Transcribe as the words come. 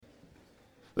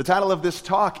The title of this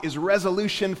talk is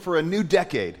Resolution for a New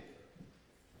Decade.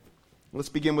 Let's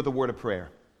begin with a word of prayer.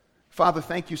 Father,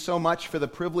 thank you so much for the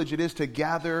privilege it is to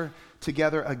gather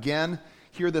together again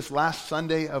here this last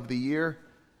Sunday of the year.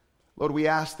 Lord, we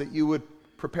ask that you would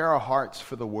prepare our hearts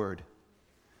for the word.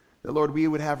 That, Lord, we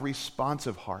would have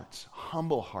responsive hearts,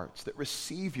 humble hearts that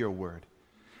receive your word,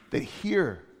 that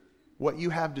hear what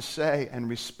you have to say and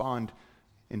respond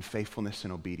in faithfulness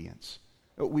and obedience.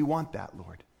 We want that,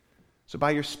 Lord. So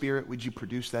by your Spirit, would you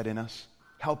produce that in us?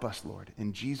 Help us, Lord.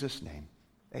 In Jesus' name,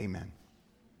 amen.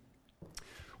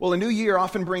 Well, a new year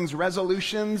often brings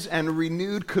resolutions and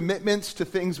renewed commitments to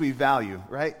things we value,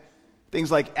 right? Things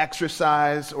like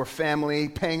exercise or family,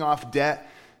 paying off debt,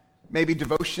 maybe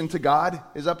devotion to God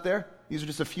is up there. These are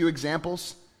just a few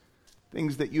examples,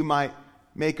 things that you might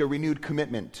make a renewed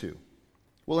commitment to.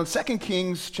 Well, in 2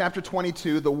 Kings chapter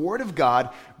 22, the Word of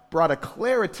God brought a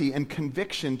clarity and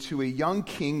conviction to a young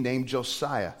king named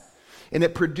Josiah. And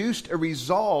it produced a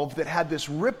resolve that had this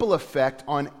ripple effect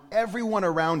on everyone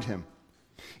around him.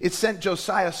 It sent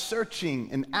Josiah searching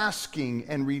and asking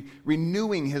and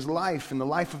renewing his life and the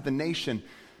life of the nation.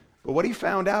 But what he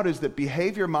found out is that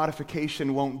behavior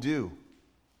modification won't do.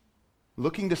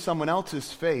 Looking to someone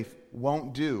else's faith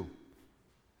won't do.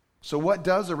 So what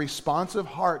does a responsive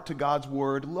heart to God's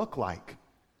word look like?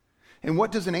 And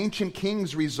what does an ancient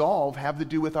king's resolve have to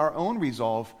do with our own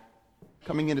resolve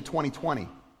coming into 2020?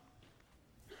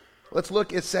 Let's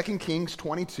look at 2 Kings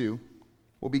 22.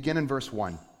 We'll begin in verse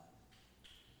 1.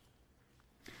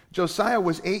 Josiah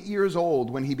was 8 years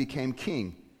old when he became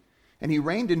king, and he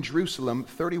reigned in Jerusalem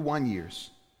 31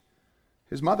 years.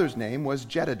 His mother's name was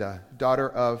Jedidah, daughter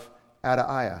of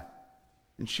Adaiah,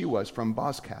 and she was from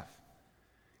Bozkath.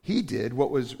 He did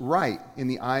what was right in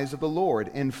the eyes of the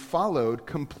Lord and followed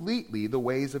completely the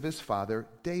ways of his father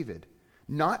David,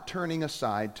 not turning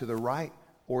aside to the right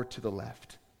or to the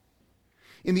left.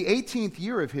 In the 18th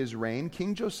year of his reign,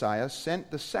 King Josiah sent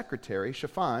the secretary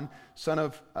Shaphan, son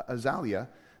of Azaliah,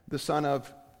 the son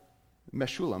of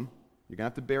Meshullam. You're going to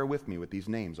have to bear with me with these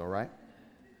names, all right?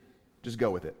 Just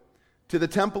go with it. To the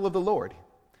temple of the Lord.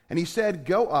 And he said,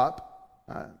 Go up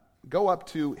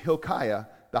to Hilkiah,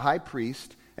 the high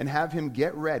priest, and have him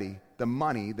get ready the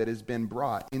money that has been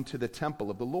brought into the temple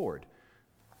of the Lord,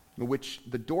 which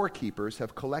the doorkeepers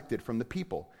have collected from the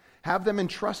people. Have them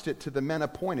entrust it to the men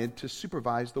appointed to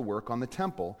supervise the work on the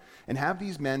temple, and have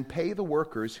these men pay the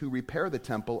workers who repair the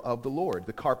temple of the Lord,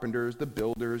 the carpenters, the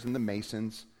builders, and the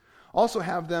masons. Also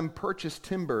have them purchase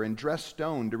timber and dress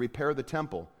stone to repair the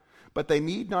temple, but they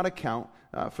need not account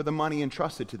for the money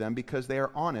entrusted to them because they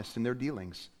are honest in their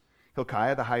dealings.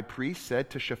 Hilkiah the high priest said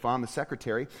to Shaphan the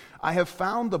secretary, I have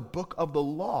found the book of the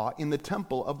law in the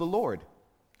temple of the Lord.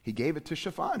 He gave it to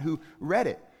Shaphan, who read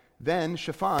it. Then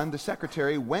Shaphan the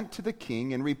secretary went to the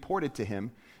king and reported to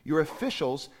him, Your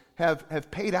officials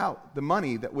have paid out the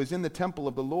money that was in the temple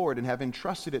of the Lord and have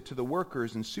entrusted it to the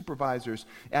workers and supervisors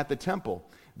at the temple.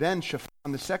 Then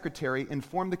Shaphan the secretary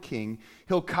informed the king,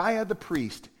 Hilkiah the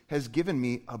priest has given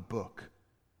me a book.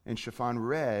 And Shaphan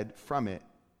read from it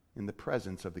in the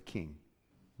presence of the king.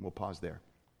 We'll pause there.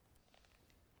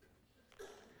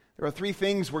 There are three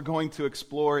things we're going to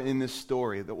explore in this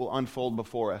story that will unfold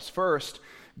before us. First,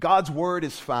 God's word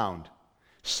is found.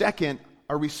 Second,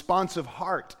 a responsive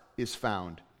heart is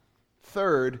found.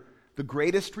 Third, the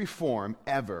greatest reform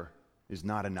ever is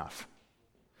not enough.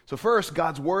 So first,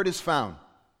 God's word is found.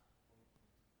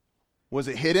 Was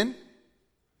it hidden?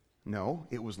 No,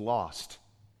 it was lost.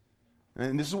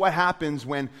 And this is what happens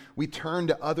when we turn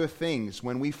to other things,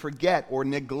 when we forget or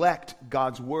neglect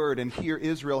God's word. And here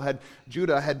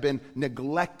Judah had been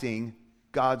neglecting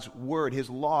God's word, his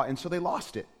law, and so they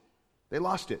lost it. They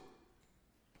lost it.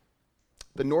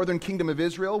 The northern kingdom of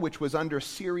Israel, which was under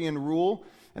Syrian rule,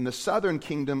 and the southern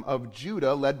kingdom of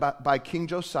Judah, led by King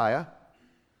Josiah,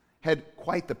 had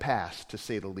quite the past, to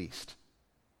say the least.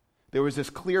 There was this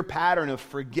clear pattern of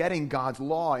forgetting God's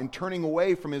law and turning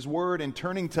away from his word and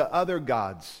turning to other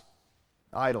gods,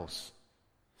 idols.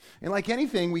 And like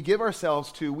anything we give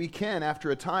ourselves to, we can,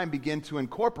 after a time, begin to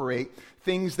incorporate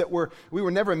things that were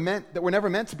never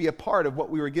meant to be a part of what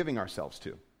we were giving ourselves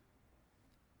to.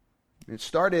 It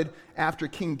started after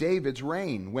King David's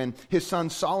reign, when his son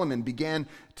Solomon began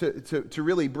to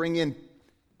really bring in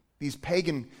these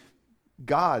pagan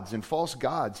gods and false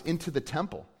gods into the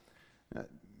temple.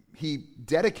 He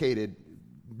dedicated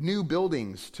new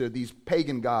buildings to these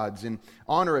pagan gods in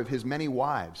honor of his many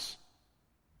wives.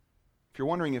 If you're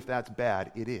wondering if that's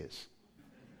bad, it is.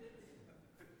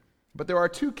 But there are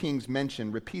two kings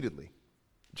mentioned repeatedly,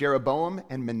 Jeroboam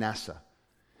and Manasseh.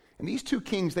 And these two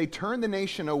kings, they turned the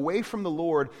nation away from the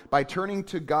Lord by turning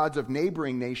to gods of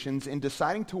neighboring nations and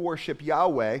deciding to worship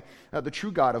Yahweh, the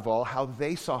true God of all, how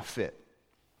they saw fit.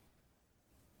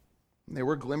 There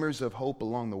were glimmers of hope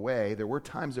along the way. There were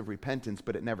times of repentance,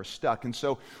 but it never stuck. And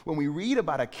so when we read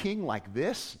about a king like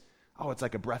this, it's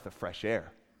like a breath of fresh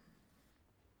air.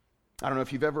 I don't know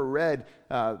if you've ever read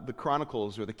the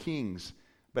Chronicles or the Kings,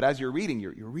 but as you're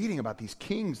reading about these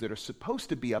kings that are supposed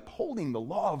to be upholding the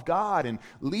law of God and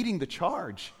leading the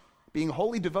charge, being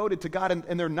wholly devoted to God,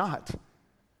 and they're not. And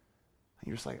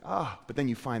you're just like, but then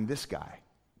you find this guy.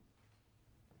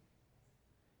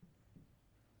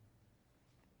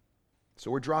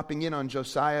 So we're dropping in on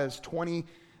Josiah's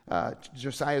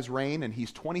reign, and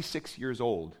he's 26 years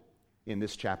old in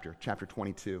this chapter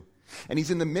 22. And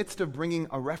he's in the midst of bringing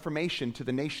a reformation to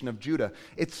the nation of Judah.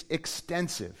 It's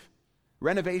extensive.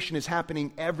 Renovation is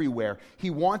happening everywhere. He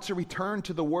wants a return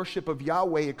to the worship of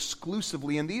Yahweh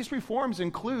exclusively, and these reforms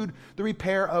include the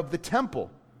repair of the temple.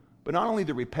 But not only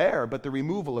the repair, but the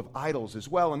removal of idols as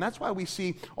well. And that's why we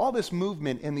see all this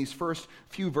movement in these first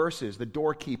few verses. The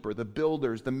doorkeeper, the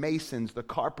builders, the masons, the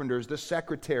carpenters, the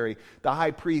secretary, the high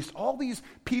priest. All these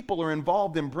people are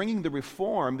involved in bringing the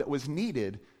reform that was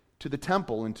needed to the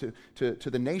temple and to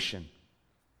the nation.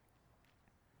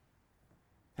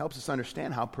 Helps us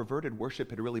understand how perverted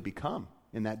worship had really become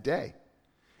in that day.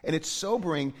 And it's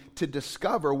sobering to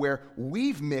discover where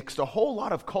we've mixed a whole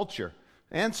lot of culture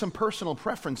and some personal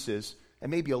preferences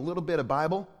and maybe a little bit of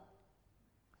Bible,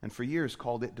 and for years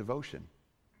called it devotion.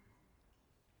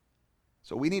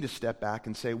 So we need to step back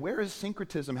and say, where is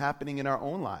syncretism happening in our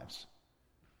own lives?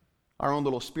 Our own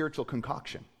little spiritual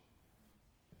concoction.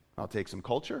 I'll take some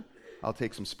culture, I'll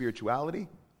take some spirituality,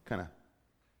 kind of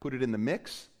put it in the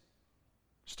mix,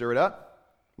 stir it up,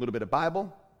 a little bit of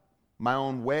Bible, my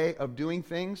own way of doing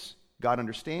things. God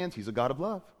understands. He's a God of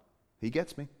love. He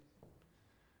gets me.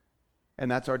 And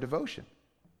that's our devotion.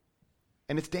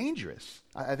 And it's dangerous.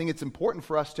 I think it's important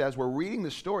for us to, as we're reading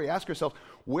the story, ask ourselves,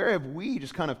 where have we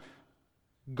just kind of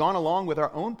gone along with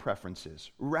our own preferences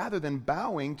rather than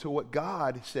bowing to what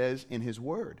God says in His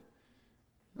Word?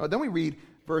 Then we read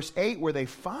verse 8 where they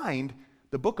find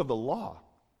the book of the law.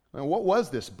 Now, what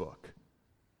was this book?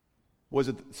 Was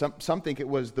it some think it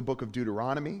was the book of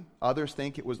Deuteronomy. Others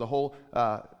think it was the whole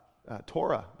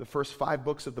Torah, the first 5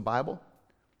 books of the Bible.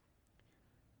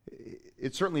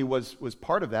 It certainly was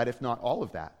part of that, if not all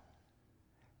of that.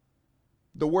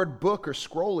 The word book or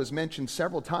scroll is mentioned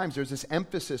several times. There's this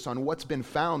emphasis on what's been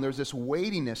found. There's this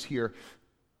weightiness here.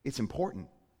 It's important.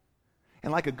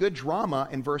 And like a good drama,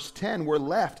 in verse 10, we're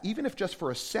left, even if just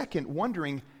for a second,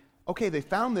 wondering, okay, they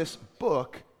found this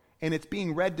book, and it's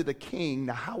being read to the king.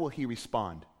 Now, how will he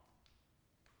respond?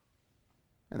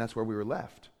 And that's where we were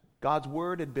left. God's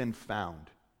word had been found.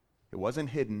 It wasn't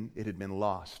hidden. It had been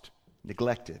lost,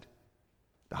 neglected.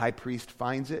 The high priest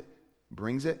finds it,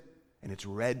 brings it, and it's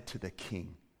read to the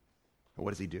king. And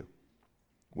what does he do?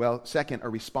 Well, second, a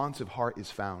responsive heart is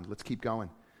found. Let's keep going.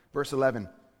 Verse 11.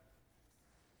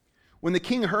 When the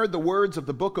king heard the words of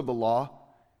the book of the law,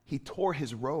 he tore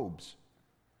his robes.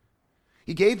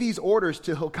 He gave these orders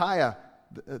to Hilkiah,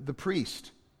 the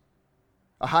priest,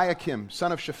 Ahiakim,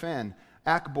 son of Shaphan,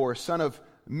 Akbor, son of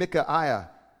Micaiah,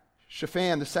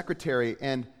 Shaphan, the secretary,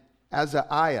 and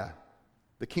Azariah,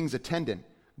 the king's attendant.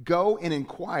 Go and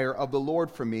inquire of the Lord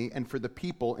for me and for the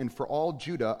people and for all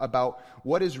Judah about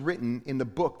what is written in the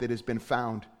book that has been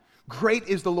found. Great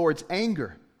is the Lord's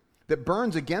anger that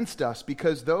burns against us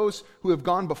because those who have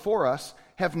gone before us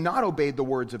have not obeyed the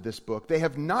words of this book. They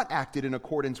have not acted in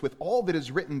accordance with all that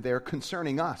is written there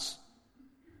concerning us.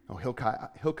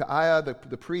 Hilkiah,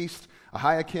 the priest,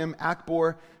 Ahiakim,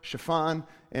 Akbor, Shaphan,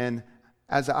 and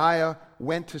Azariah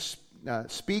went to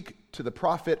speak to the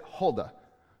prophet Huldah,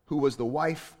 who was the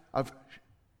wife of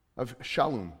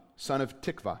Shallum, son of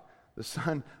Tikvah, the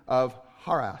son of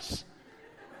Haras.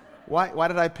 Why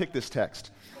did I pick this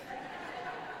text?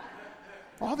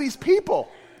 All these people.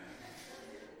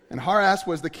 And Haras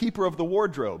was the keeper of the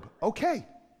wardrobe. Okay,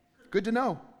 good to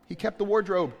know. He kept the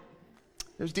wardrobe.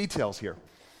 There's details here.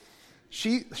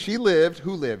 She lived,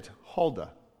 who lived?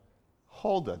 Huldah.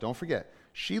 Huldah, don't forget.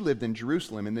 She lived in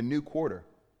Jerusalem in the new quarter.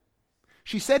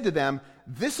 She said to them,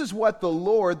 "This is what the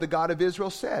Lord, the God of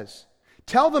Israel, says.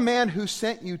 Tell the man who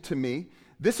sent you to me,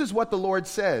 this is what the Lord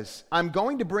says. I'm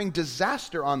going to bring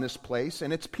disaster on this place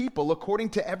and its people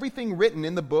according to everything written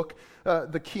in the book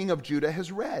the king of Judah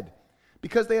has read.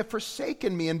 Because they have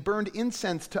forsaken me and burned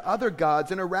incense to other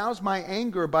gods and aroused my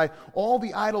anger by all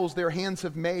the idols their hands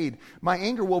have made. My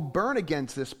anger will burn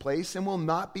against this place and will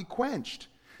not be quenched.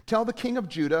 Tell the king of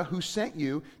Judah who sent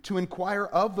you to inquire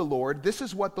of the Lord, this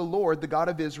is what the Lord, the God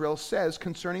of Israel, says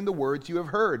concerning the words you have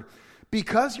heard.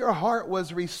 Because your heart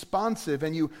was responsive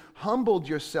and you humbled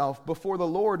yourself before the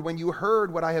Lord when you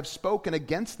heard what I have spoken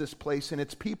against this place and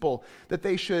its people, that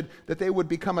they would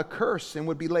become a curse and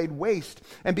would be laid waste.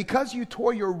 And because you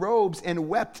tore your robes and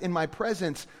wept in my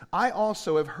presence, I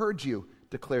also have heard you,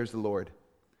 declares the Lord.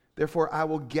 Therefore, I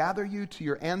will gather you to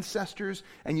your ancestors,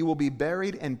 and you will be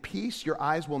buried in peace. Your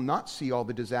eyes will not see all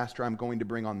the disaster I'm going to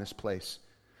bring on this place.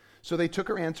 So they took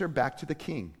her answer back to the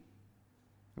king.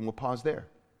 And we'll pause there.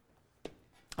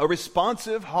 A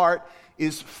responsive heart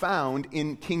is found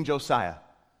in King Josiah.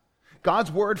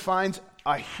 God's word finds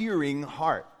a hearing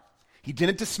heart. He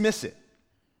didn't dismiss it.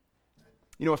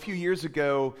 You know, a few years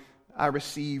ago, I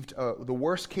received the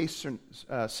worst case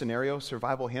scenario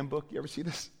survival handbook. You ever see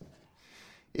this?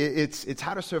 It's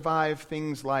how to survive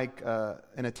things like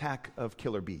an attack of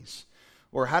killer bees,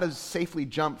 or how to safely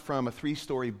jump from a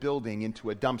 3-story building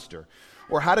into a dumpster,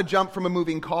 or how to jump from a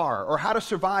moving car, or how to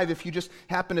survive if you just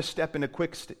happen to step into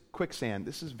quicksand.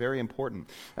 This is very important.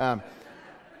 Now,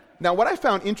 what I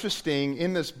found interesting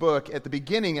in this book, at the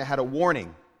beginning, it had a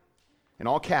warning in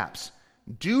all caps.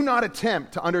 Do not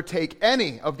attempt to undertake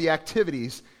any of the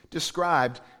activities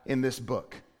described in this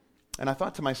book. And I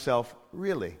thought to myself,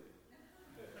 really?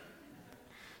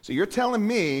 So you're telling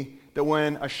me that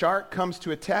when a shark comes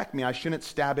to attack me, I shouldn't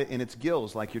stab it in its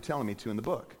gills like you're telling me to in the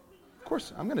book? Of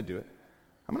course, I'm going to do it.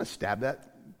 I'm going to stab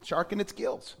that shark in its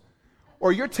gills.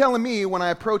 Or you're telling me when I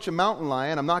approach a mountain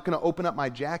lion, I'm not going to open up my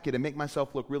jacket and make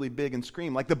myself look really big and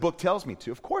scream like the book tells me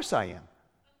to. Of course I am.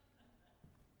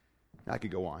 I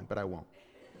could go on, but I won't.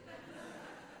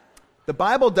 The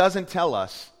Bible doesn't tell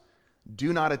us,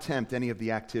 do not attempt any of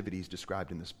the activities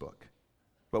described in this book.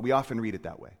 But we often read it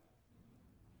that way,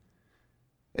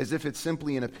 as if it's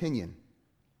simply an opinion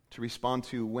to respond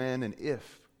to when and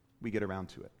if we get around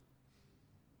to it.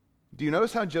 Do you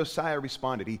notice how Josiah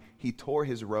responded? He tore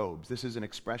his robes. This is an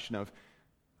expression of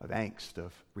angst,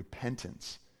 of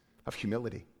repentance, of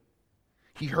humility.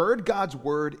 He heard God's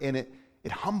word and it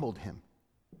humbled him.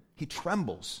 He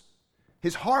trembles.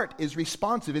 His heart is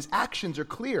responsive. His actions are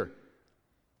clear.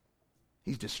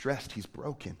 He's distressed. He's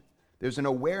broken. There's an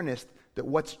awareness that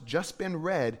what's just been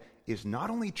read is not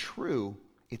only true,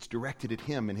 it's directed at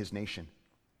him and his nation.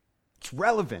 It's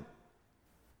relevant.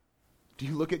 Do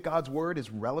you look at God's word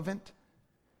as relevant?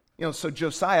 You know, so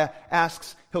Josiah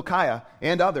asks Hilkiah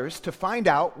and others to find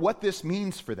out what this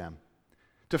means for them,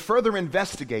 to further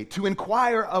investigate, to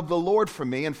inquire of the Lord for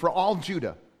me and for all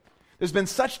Judah. There's been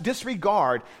such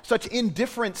disregard, such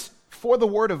indifference for the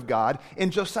word of God,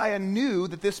 and Josiah knew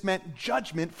that this meant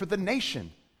judgment for the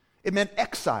nation. It meant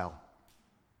exile.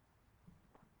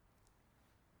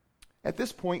 At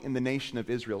this point in the nation of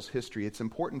Israel's history, it's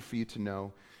important for you to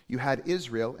know you had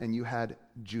Israel and you had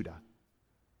Judah.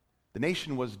 The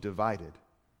nation was divided.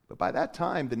 But by that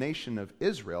time, the nation of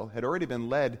Israel had already been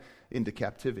led into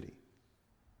captivity.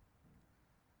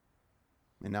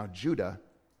 And now Judah,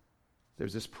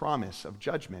 there's this promise of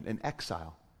judgment and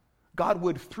exile. God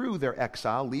would, through their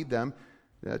exile, lead them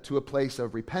to a place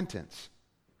of repentance.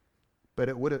 But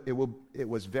it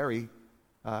was a very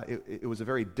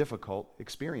difficult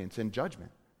experience and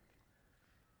judgment.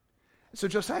 So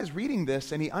Josiah is reading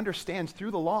this, and he understands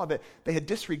through the law that they had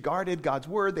disregarded God's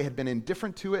word, they had been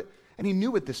indifferent to it, and he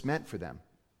knew what this meant for them.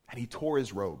 And he tore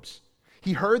his robes.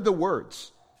 He heard the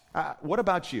words. What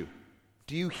about you?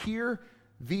 Do you hear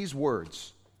these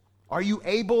words? Are you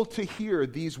able to hear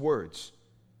these words?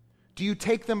 Do you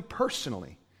take them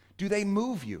personally? Do they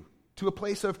move you to a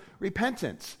place of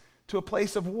repentance, to a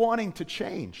place of wanting to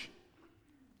change?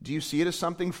 Do you see it as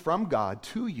something from God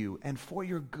to you and for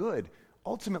your good,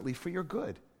 ultimately for your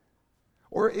good?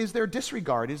 Or is there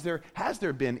disregard? Has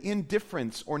there been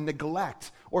indifference or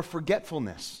neglect or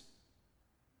forgetfulness?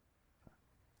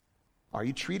 Are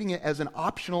you treating it as an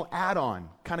optional add-on,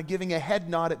 kind of giving a head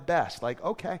nod at best, like,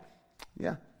 okay,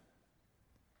 yeah.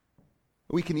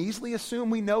 We can easily assume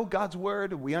we know God's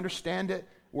word, we understand it,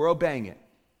 we're obeying it.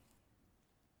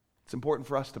 It's important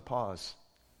for us to pause.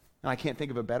 And I can't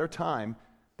think of a better time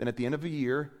than at the end of the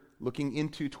year, looking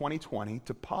into 2020,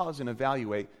 to pause and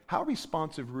evaluate how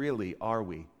responsive really are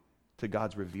we to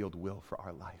God's revealed will for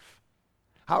our life?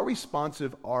 How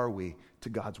responsive are we to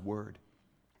God's word?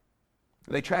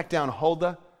 They tracked down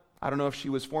Huldah. I don't know if she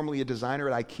was formerly a designer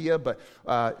at IKEA, but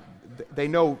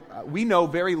we know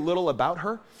very little about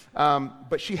her.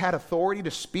 But she had authority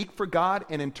to speak for God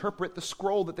and interpret the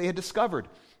scroll that they had discovered.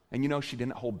 And she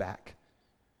didn't hold back.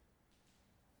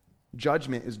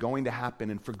 Judgment is going to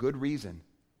happen, and for good reason,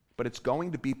 but it's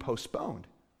going to be postponed.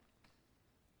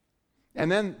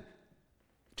 And then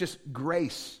just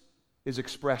grace is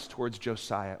expressed towards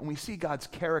Josiah. And we see God's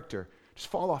character just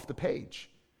fall off the page.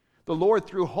 The Lord,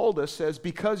 through Huldah, says,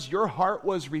 because your heart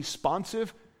was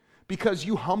responsive, because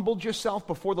you humbled yourself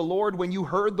before the Lord when you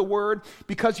heard the word,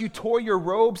 because you tore your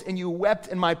robes and you wept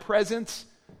in my presence,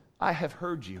 I have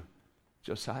heard you,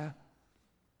 Josiah.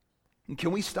 And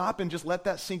can we stop and just let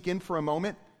that sink in for a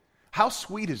moment? How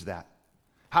sweet is that?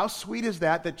 How sweet is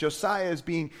that Josiah is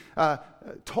being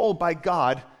told by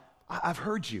God, I've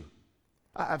heard you.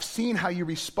 I've seen how you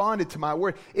responded to my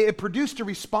word. It produced a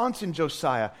response in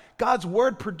Josiah. God's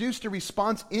word produced a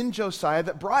response in Josiah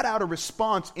that brought out a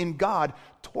response in God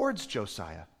towards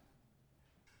Josiah.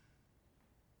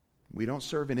 We don't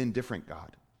serve an indifferent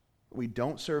God. We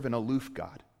don't serve an aloof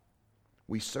God.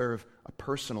 We serve a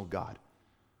personal God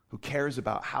who cares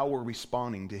about how we're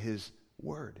responding to his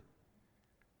word.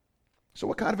 So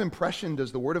what kind of impression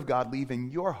does the word of God leave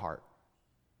in your heart?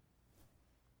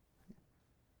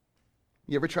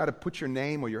 You ever try to put your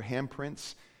name or your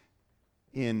handprints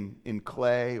in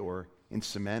clay or in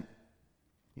cement?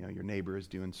 You know, your neighbor is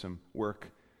doing some work.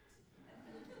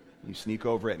 You sneak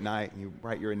over at night and you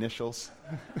write your initials.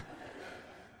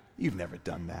 You've never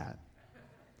done that.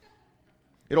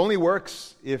 It only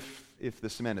works if the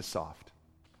cement is soft.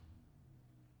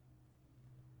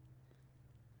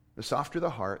 The softer the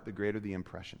heart, the greater the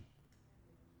impression.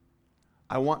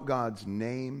 I want God's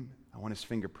name, I want his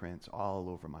fingerprints all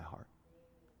over my heart.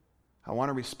 I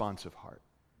want a responsive heart.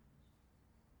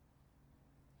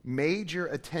 Major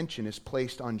attention is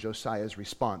placed on Josiah's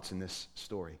response in this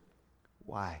story.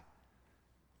 Why?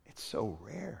 It's so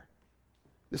rare.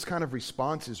 This kind of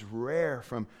response is rare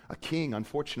from a king,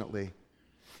 unfortunately.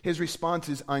 His response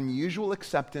is unusual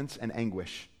acceptance and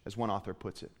anguish, as one author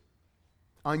puts it.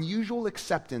 Unusual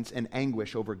acceptance and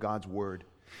anguish over God's word.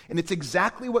 And it's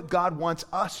exactly what God wants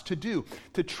us to do,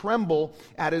 to tremble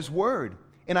at his word.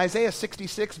 In Isaiah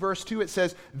 66, verse 2, it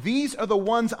says, "These are the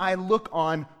ones I look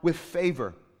on with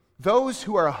favor, those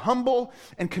who are humble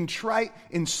and contrite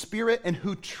in spirit and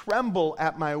who tremble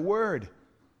at my word."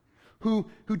 Who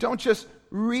don't just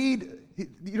read,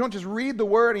 you don't just read the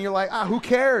word and you're like, who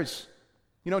cares?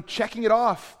 You know, checking it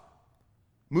off,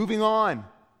 moving on.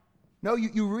 No,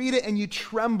 you read it and you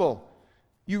tremble.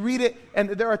 You read it, and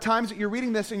there are times that you're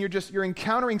reading this and you're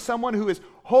encountering someone who is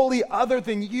wholly other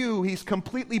than you. He's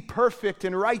completely perfect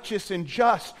and righteous and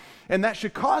just, and that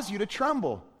should cause you to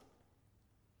tremble.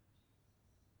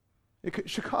 It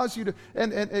should cause you to,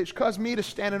 and it should cause me to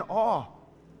stand in awe,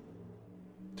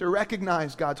 to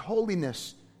recognize God's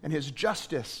holiness and his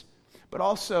justice, but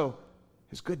also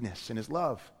his goodness and his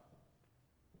love.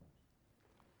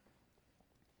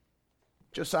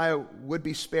 Josiah would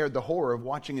be spared the horror of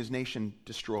watching his nation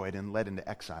destroyed and led into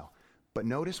exile. But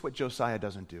notice what Josiah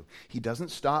doesn't do. He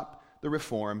doesn't stop the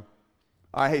reform.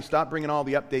 Hey, stop bringing all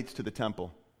the updates to the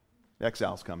temple. The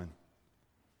exile's coming.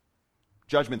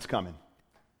 Judgment's coming.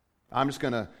 I'm just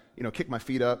going to, kick my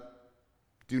feet up,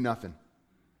 do nothing.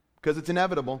 Because it's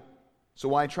inevitable. So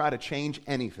why try to change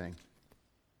anything?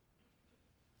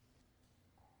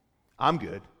 I'm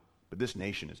good, but this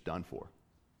nation is done for.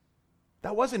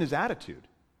 That wasn't his attitude.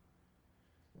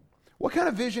 What kind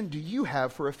of vision do you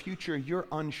have for a future you're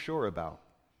unsure about?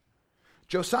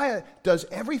 Josiah does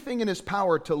everything in his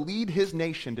power to lead his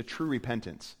nation to true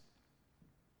repentance.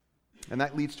 And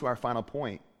that leads to our final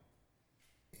point.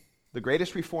 The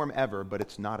greatest reform ever, but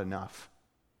it's not enough.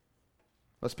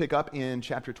 Let's pick up in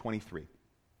chapter 23.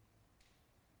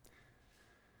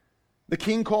 The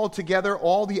king called together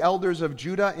all the elders of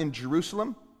Judah in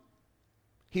Jerusalem.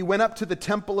 He went up to the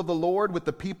temple of the Lord with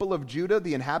the people of Judah,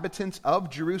 the inhabitants of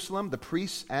Jerusalem, the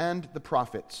priests and the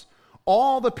prophets.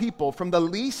 All the people, from the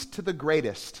least to the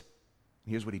greatest.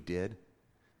 Here's what he did.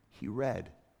 He read.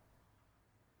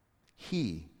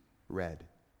 He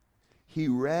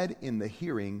read in the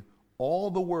hearing all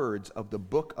the words of the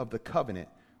book of the covenant,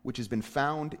 which has been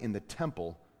found in the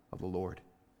temple of the Lord.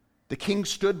 The king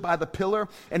stood by the pillar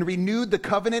and renewed the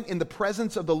covenant in the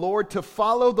presence of the Lord to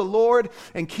follow the Lord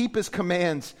and keep his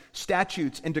commands,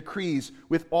 statutes, and decrees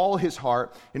with all his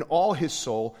heart and all his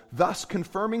soul, thus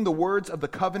confirming the words of the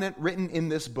covenant written in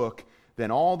this book.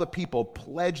 Then all the people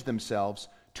pledged themselves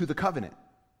to the covenant.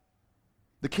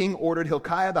 The king ordered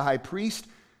Hilkiah the high priest,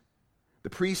 the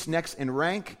priests next in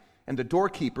rank, and the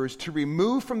doorkeepers to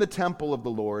remove from the temple of the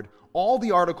Lord all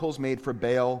the articles made for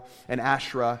Baal and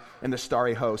Asherah and the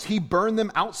starry host. He burned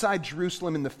them outside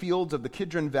Jerusalem in the fields of the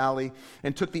Kidron Valley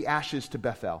and took the ashes to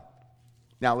Bethel.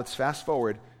 Now let's fast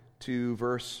forward to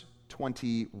verse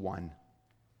 21.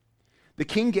 The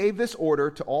king gave this order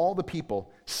to all the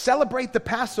people: celebrate the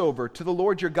Passover to the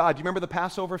Lord your God. Do you remember the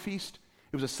Passover feast?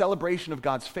 It was a celebration of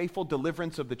God's faithful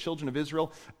deliverance of the children of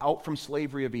Israel out from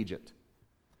slavery of Egypt.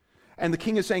 And the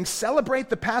king is saying, celebrate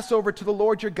the Passover to the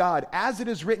Lord your God, as it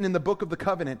is written in the book of the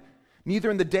covenant. Neither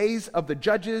in the days of the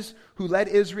judges who led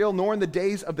Israel, nor in the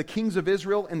days of the kings of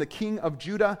Israel and the king of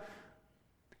Judah,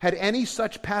 had any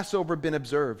such Passover been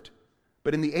observed.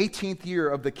 But in the 18th year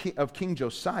of King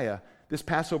Josiah, this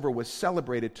Passover was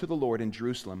celebrated to the Lord in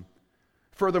Jerusalem.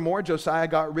 Furthermore, Josiah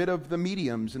got rid of the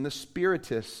mediums and the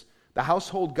spiritists, the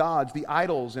household gods, the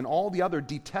idols, and all the other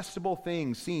detestable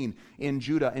things seen in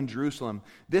Judah and Jerusalem.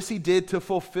 This he did to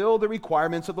fulfill the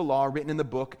requirements of the law written in the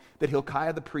book that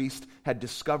Hilkiah the priest had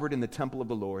discovered in the temple of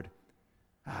the Lord.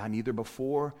 Neither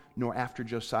before nor after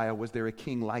Josiah was there a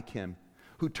king like him,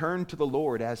 who turned to the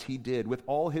Lord as he did, with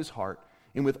all his heart,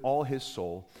 and with all his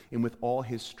soul, and with all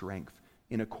his strength,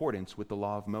 in accordance with the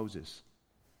law of Moses.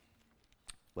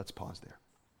 Let's pause there.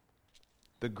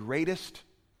 The greatest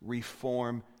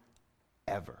reform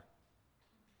ever.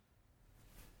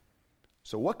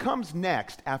 So what comes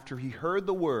next after he heard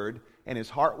the word and his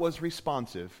heart was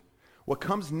responsive? What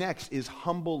comes next is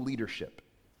humble leadership.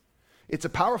 It's a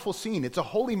powerful scene. It's a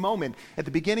holy moment at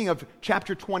the beginning of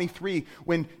chapter 23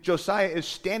 when Josiah is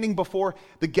standing before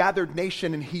the gathered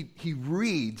nation and he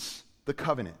reads the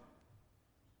covenant,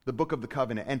 the book of the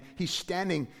covenant. And he's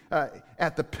standing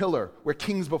at the pillar where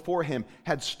kings before him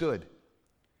had stood.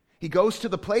 He goes to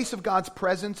the place of God's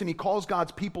presence and he calls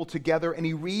God's people together and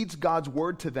he reads God's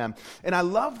word to them. And I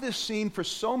love this scene for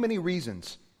so many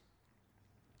reasons.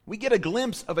 We get a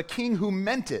glimpse of a king who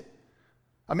meant it,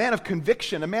 a man of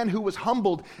conviction, a man who was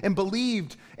humbled and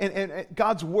believed in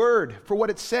God's word for what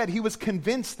it said. He was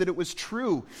convinced that it was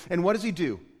true. And what does he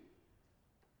do?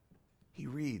 He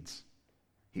reads.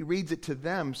 He reads it to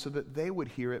them so that they would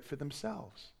hear it for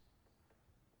themselves.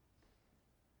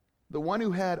 The one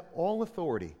who had all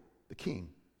authority, the king,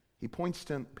 he points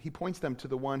them to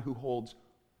the one who holds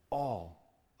all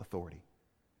authority,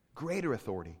 greater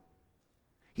authority.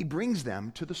 He brings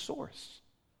them to the source.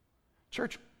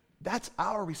 Church, that's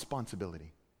our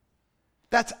responsibility.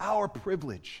 That's our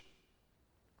privilege.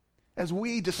 As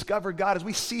we discover God, as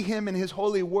we see him in his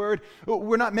holy word,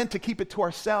 we're not meant to keep it to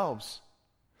ourselves.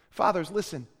 Fathers,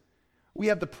 listen, we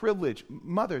have the privilege,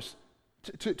 mothers,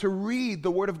 to read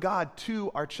the word of God to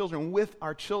our children, with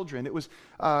our children. It was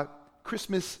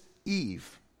Christmas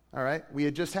Eve, all right? We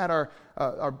had just had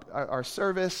our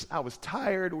service. I was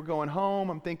tired. We're going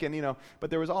home. I'm thinking, but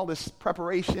there was all this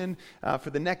preparation for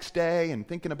the next day and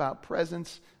thinking about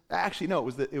presents. Actually, no,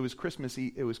 it was Christmas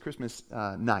Eve. It was Christmas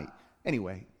night.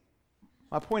 Anyway,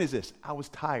 my point is this. I was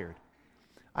tired.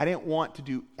 I didn't want to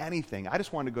do anything. I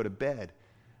just wanted to go to bed.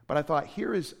 But I thought,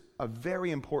 here is a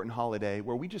very important holiday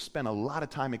where we just spend a lot of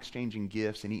time exchanging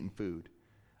gifts and eating food.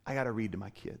 I got to read to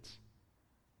my kids.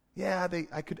 Yeah,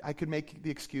 I could make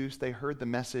the excuse. They heard the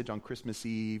message on Christmas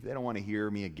Eve. They don't want to hear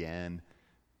me again.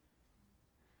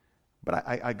 But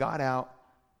I got out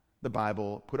the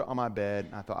Bible, put it on my bed,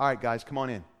 and I thought, all right, guys, come on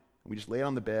in. We just lay it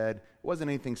on the bed. It wasn't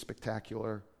anything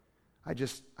spectacular. I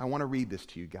want to read this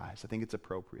to you guys. I think it's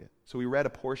appropriate. So we read a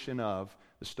portion of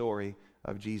the story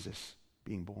of Jesus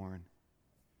being born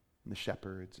and the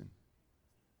shepherds. And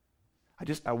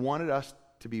I wanted us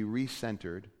to be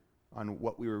recentered on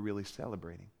what we were really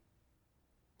celebrating.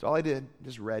 So all I did,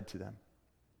 just read to them.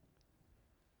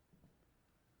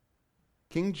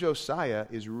 King Josiah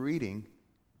is reading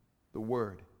the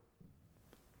word.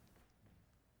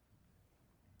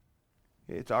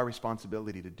 It's our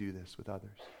responsibility to do this with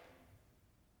others.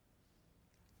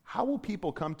 How will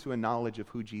people come to a knowledge of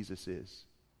who Jesus is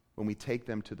when we take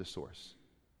them to the source?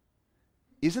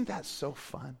 Isn't that so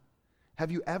fun?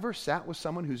 Have you ever sat with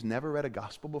someone who's never read a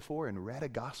gospel before and read a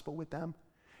gospel with them?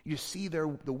 You see the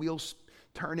wheels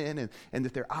turn in and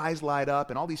that their eyes light up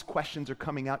and all these questions are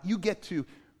coming out. You get to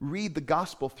read the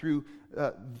gospel through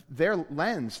their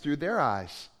lens, through their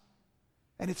eyes.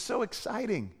 And it's so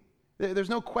exciting. There's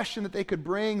no question that they could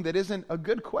bring that isn't a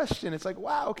good question. It's like,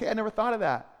 wow, okay, I never thought of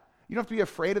that. You don't have to be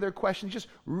afraid of their questions. You're just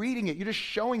reading it. You're just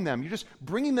showing them. You're just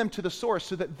bringing them to the source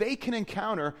so that they can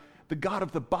encounter the God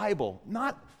of the Bible,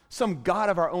 not some God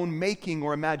of our own making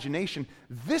or imagination.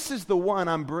 This is the one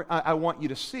I want you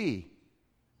to see.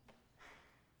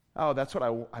 Oh, that's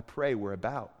what I pray we're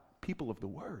about, people of the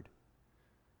Word.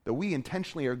 That we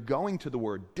intentionally are going to the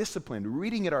Word, disciplined,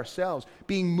 reading it ourselves,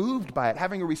 being moved by it,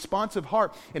 having a responsive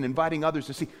heart, and inviting others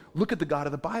to see, look at the God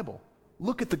of the Bible.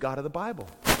 Look at the God of the Bible.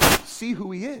 See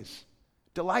who He is.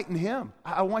 Delight in Him.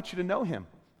 I want you to know Him.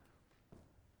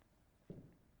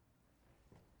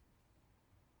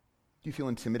 Do you feel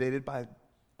intimidated by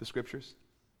the Scriptures?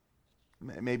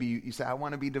 Maybe you say, I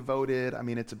want to be devoted. I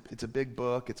mean, it's a big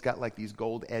book. It's got like these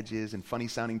gold edges and funny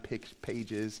sounding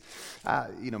pages,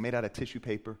 made out of tissue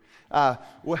paper.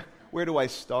 Where do I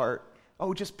start?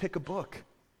 Oh, just pick a book.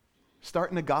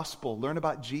 Start in the gospel. Learn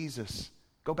about Jesus.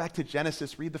 Go back to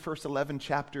Genesis. Read the first 11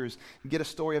 chapters. Get a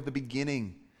story of the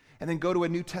beginning. And then go to a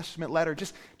New Testament letter.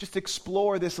 Just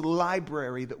explore this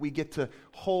library that we get to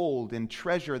hold and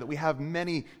treasure, that we have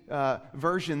many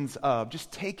versions of.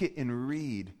 Just take it and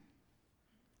read.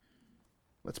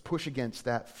 Let's push against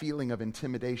that feeling of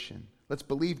intimidation. Let's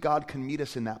believe God can meet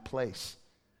us in that place.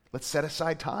 Let's set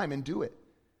aside time and do it.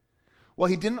 Well,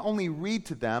 he didn't only read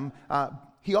to them,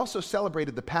 he also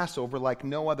celebrated the Passover like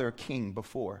no other king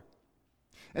before.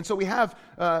 And so we have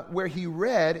where he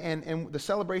read and the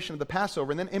celebration of the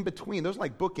Passover, and then in between, those are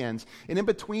like bookends, and in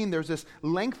between there's this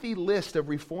lengthy list of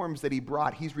reforms that he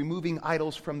brought. He's removing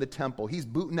idols from the temple. He's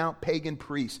booting out pagan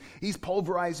priests. He's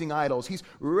pulverizing idols. He's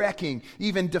wrecking,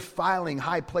 even defiling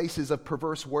high places of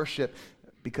perverse worship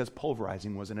because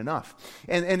pulverizing wasn't enough.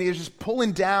 And he's just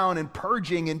pulling down and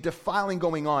purging and defiling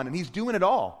going on, and he's doing it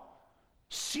all.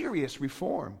 Serious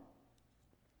reform.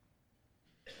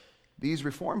 These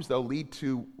reforms, though, lead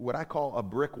to what I call a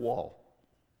brick wall.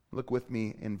 Look with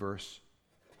me in verse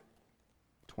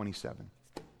 27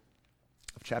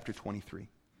 of chapter 23.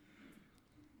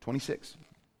 26.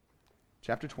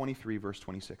 Chapter 23, verse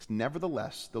 26.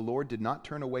 Nevertheless, the Lord did not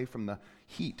turn away from the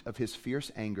heat of his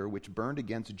fierce anger, which burned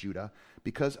against Judah,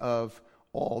 because of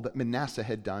all that Manasseh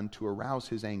had done to arouse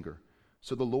his anger.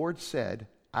 So the Lord said,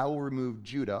 I will remove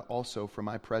Judah also from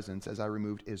my presence as I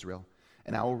removed Israel.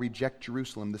 And I will reject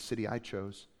Jerusalem, the city I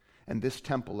chose, and this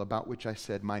temple about which I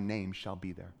said, my name shall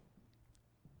be there.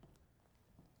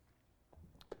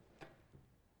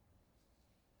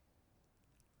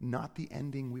 Not the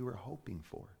ending we were hoping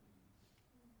for.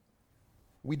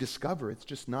 We discover it's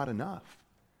just not enough.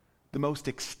 The most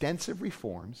extensive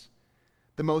reforms,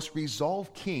 the most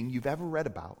resolved king you've ever read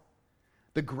about,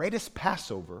 the greatest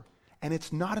Passover, and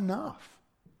it's not enough.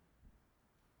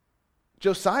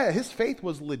 Josiah, his faith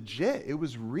was legit. It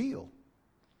was real.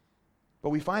 But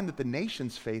we find that the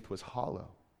nation's faith was hollow.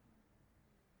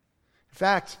 In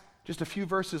fact, just a few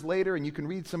verses later, and you can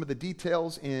read some of the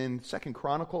details in 2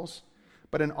 Chronicles,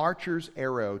 but an archer's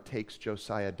arrow takes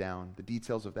Josiah down. The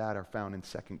details of that are found in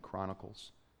 2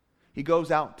 Chronicles. He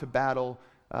goes out to battle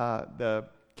the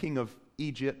king of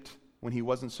Egypt when he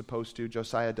wasn't supposed to.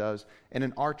 Josiah does. And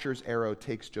an archer's arrow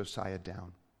takes Josiah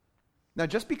down. Now,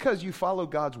 just because you follow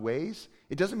God's ways,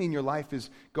 it doesn't mean your life is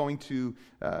going to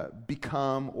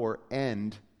become or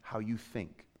end how you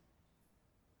think.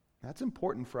 That's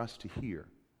important for us to hear.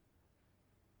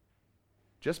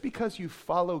 Just because you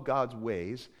follow God's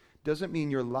ways doesn't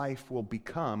mean your life will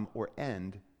become or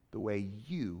end the way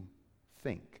you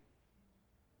think.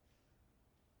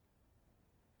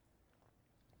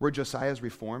 Were Josiah's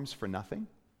reforms for nothing?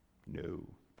 No.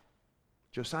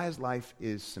 Josiah's life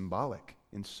is symbolic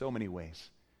in so many ways.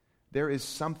 There is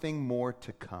something more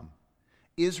to come.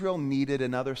 Israel needed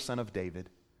another son of David,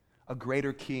 a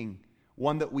greater king,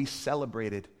 one that we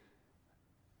celebrated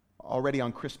already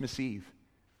on Christmas Eve,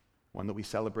 one that we're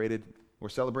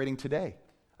celebrating today,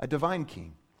 a divine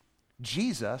king.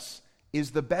 Jesus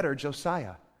is the better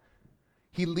Josiah.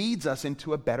 He leads us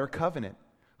into a better covenant,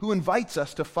 who invites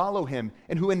us to follow him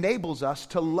and who enables us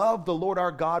to love the Lord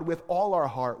our God with all our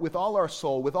heart, with all our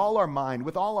soul, with all our mind,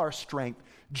 with all our strength.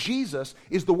 Jesus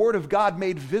is the Word of God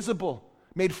made visible,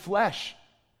 made flesh.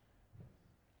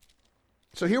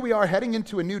 So here we are heading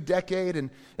into a new decade, and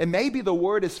maybe the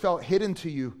Word has felt hidden to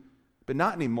you, but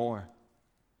not anymore.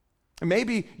 And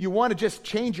maybe you want to just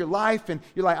change your life, and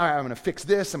you're like, all right, I'm going to fix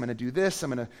this, I'm going to do this,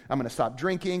 I'm going to stop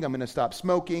drinking, I'm going to stop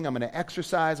smoking, I'm going to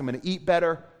exercise, I'm going to eat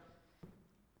better.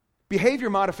 Behavior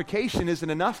modification isn't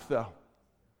enough, though.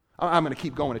 I'm going to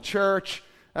keep going to church.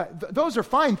 Those are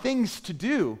fine things to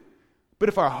do. But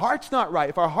if our heart's not right,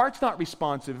 if our heart's not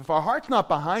responsive, if our heart's not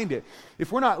behind it,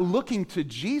 if we're not looking to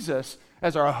Jesus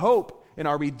as our hope and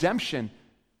our redemption,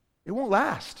 it won't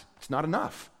last. It's not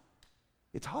enough.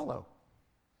 It's hollow.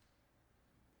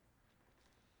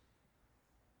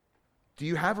 Do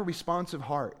you have a responsive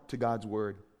heart to God's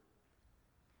word?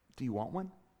 Do you want one?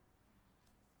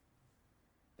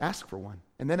 Ask for one,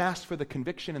 and then ask for the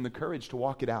conviction and the courage to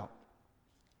walk it out.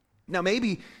 Now,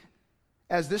 maybe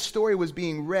as this story was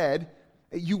being read,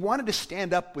 you wanted to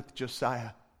stand up with Josiah.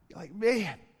 You're like,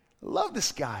 man, I love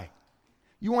this guy.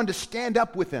 You wanted to stand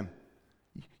up with him.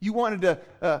 You wanted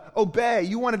to obey.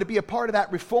 You wanted to be a part of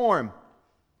that reform.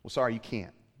 Well, sorry, you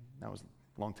can't. That was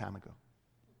a long time ago.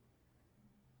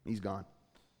 He's gone.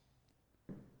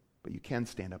 But you can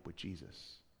stand up with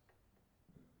Jesus.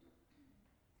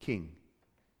 King.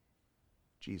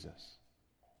 Jesus,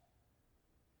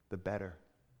 the better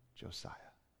Josiah,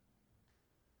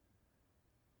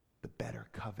 the better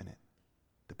covenant,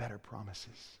 the better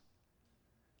promises,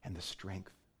 and the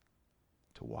strength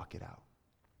to walk it out.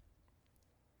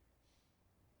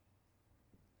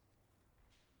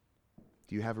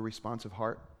 Do you have a responsive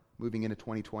heart moving into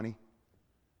 2020?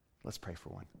 Let's pray for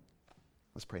one.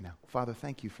 Let's pray now. Father,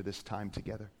 thank you for this time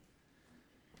together.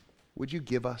 Would you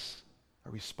give us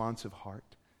a responsive heart?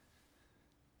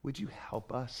 Would you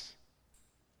help us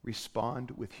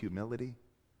respond with humility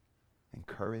and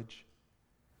courage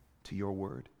to your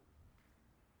word?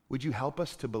 Would you help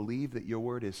us to believe that your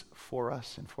word is for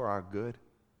us and for our good?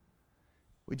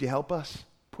 Would you help us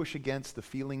push against the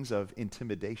feelings of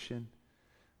intimidation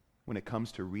when it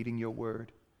comes to reading your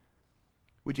word?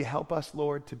 Would you help us,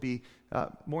 Lord, to be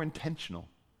more intentional?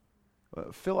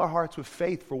 Fill our hearts with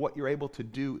faith for what you're able to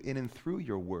do in and through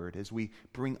your word as we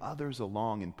bring others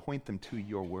along and point them to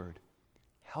your word.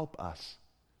 Help us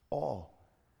all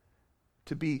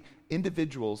to be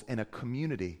individuals in a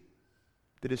community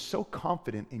that is so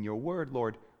confident in your word,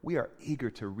 Lord, we are eager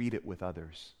to read it with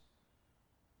others.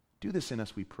 Do this in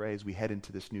us, we pray, as we head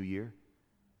into this new year,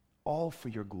 all for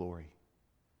your glory.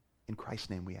 In Christ's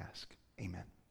name we ask. Amen.